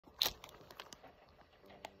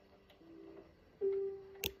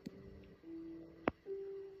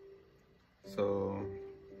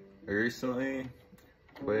recently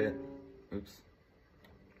quit. Oops.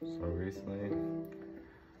 So recently,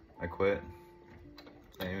 I quit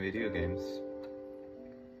playing video games.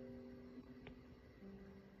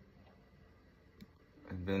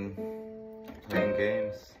 I've been playing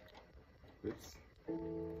games. Oops.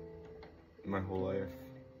 My whole life.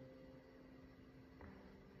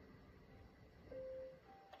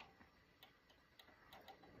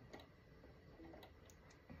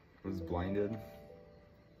 Was blinded,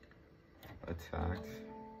 attacked,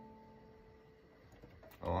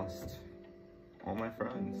 I lost all my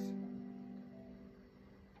friends.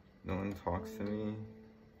 No one talks to me.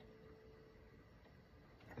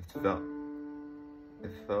 It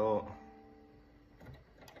felt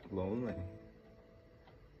lonely.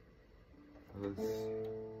 I was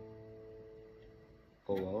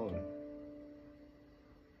alone.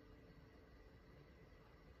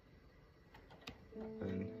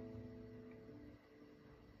 And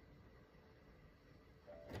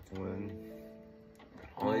when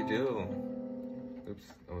all I do, oops,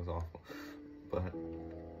 that was awful, but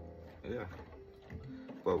yeah,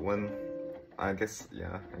 but when, I guess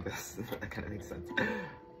that kind of makes sense,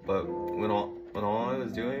 but when all I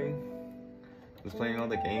was doing was playing all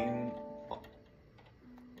the game,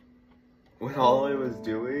 when all I was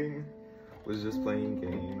doing was just playing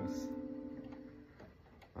games,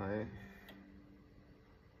 I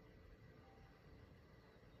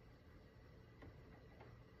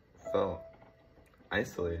felt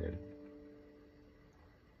isolated.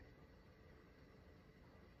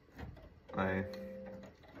 I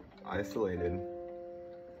isolated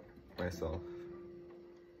myself.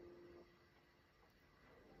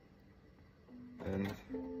 And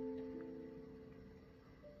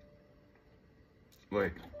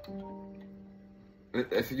like,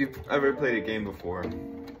 if you've ever played a game before,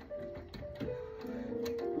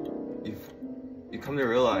 you come to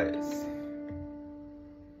realize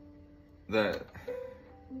that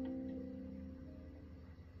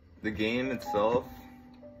the game itself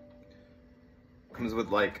comes with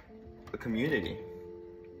like a community.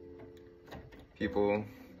 People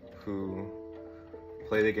who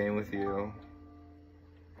play the game with you,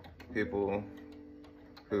 people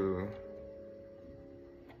who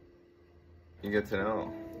you get to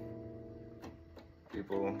know,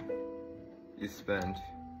 people you spend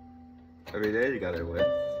every day together with.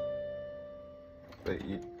 But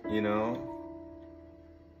you know,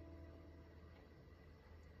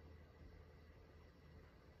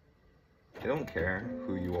 they don't care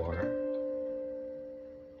who you are.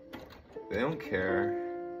 They don't care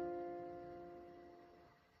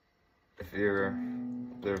if you're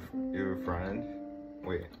your friend.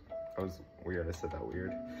 Wait, that was weird. I said that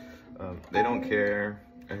weird. They don't care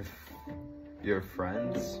if you're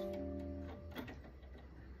friends.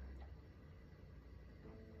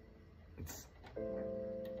 It's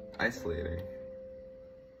isolating.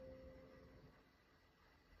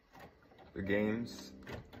 The games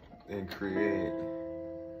they create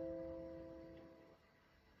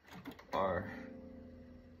are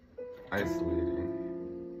isolating.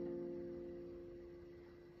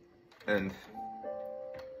 And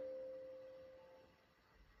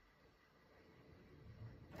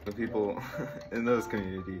the people in those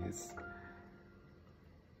communities,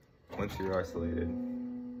 once you're isolated,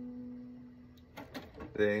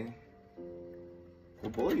 they will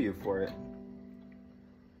bully you for it.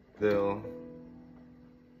 They'll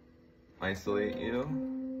isolate you,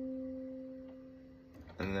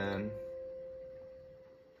 and then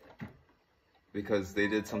because they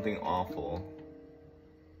did something awful,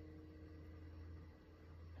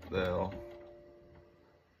 they'll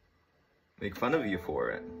make fun of you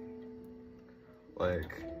for it.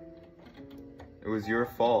 Like, it was your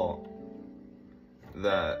fault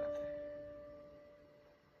that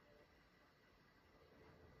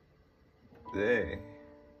they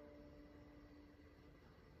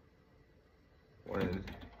wanted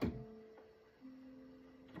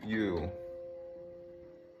you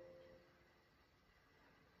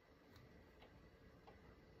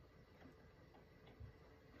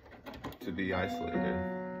to be isolated.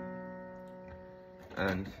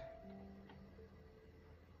 And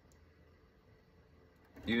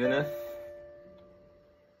even if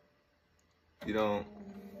you don't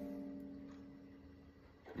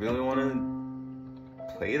really want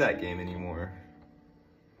to play that game anymore,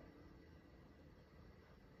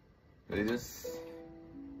 they just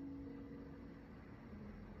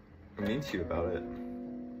are mean to you about it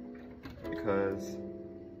because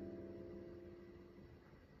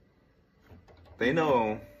they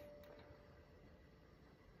know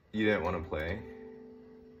you didn't want to play,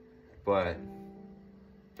 but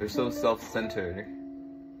they're so self-centered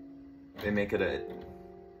they make it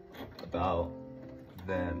about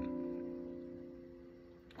them.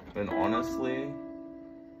 And honestly,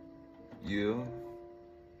 you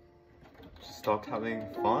just stopped having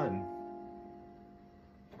fun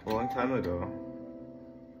a long time ago.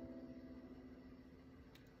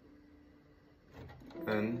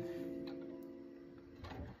 And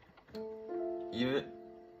even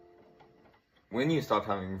when you stopped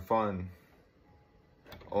having fun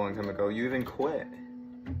a long time ago, you even quit.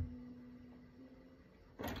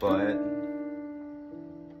 But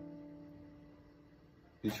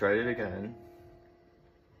you tried it again,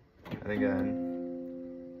 and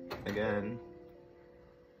again, again,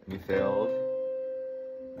 and you failed,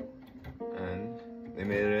 and they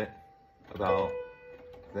made it about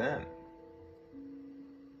them.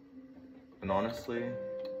 And honestly,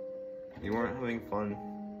 you weren't having fun.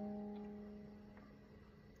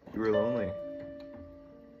 You were lonely.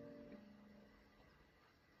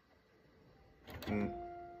 And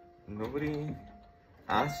nobody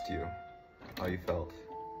asked you how you felt.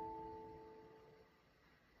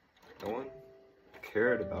 No one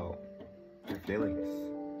cared about your feelings.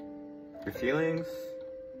 Your feelings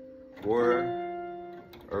were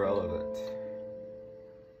irrelevant.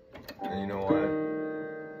 And you know what?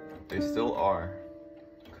 They still are,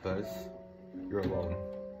 because you're alone.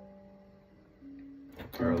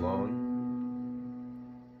 You're alone,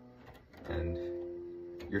 and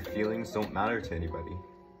your feelings don't matter to anybody.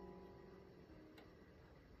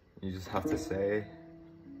 You just have to say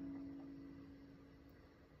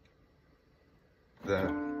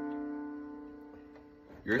that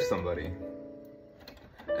you're somebody.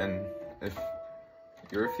 And if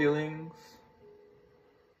your feelings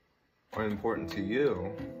are important to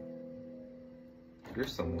you, you're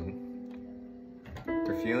someone.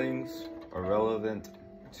 Your feelings are relevant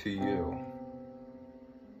to you.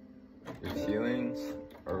 Your feelings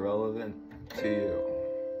are relevant to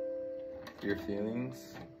you. Your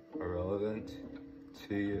feelings are relevant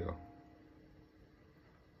to you.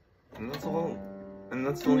 And that's all. And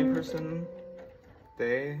that's the only person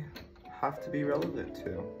they have to be relevant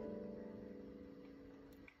to.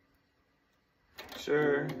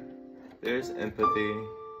 Sure, there's empathy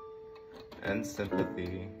and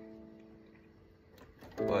sympathy.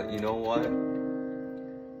 But you know what?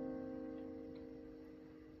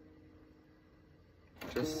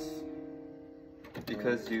 Just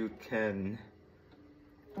because you can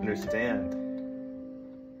understand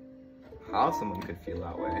how someone could feel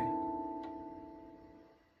that way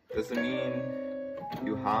doesn't mean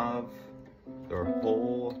you have their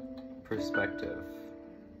whole perspective.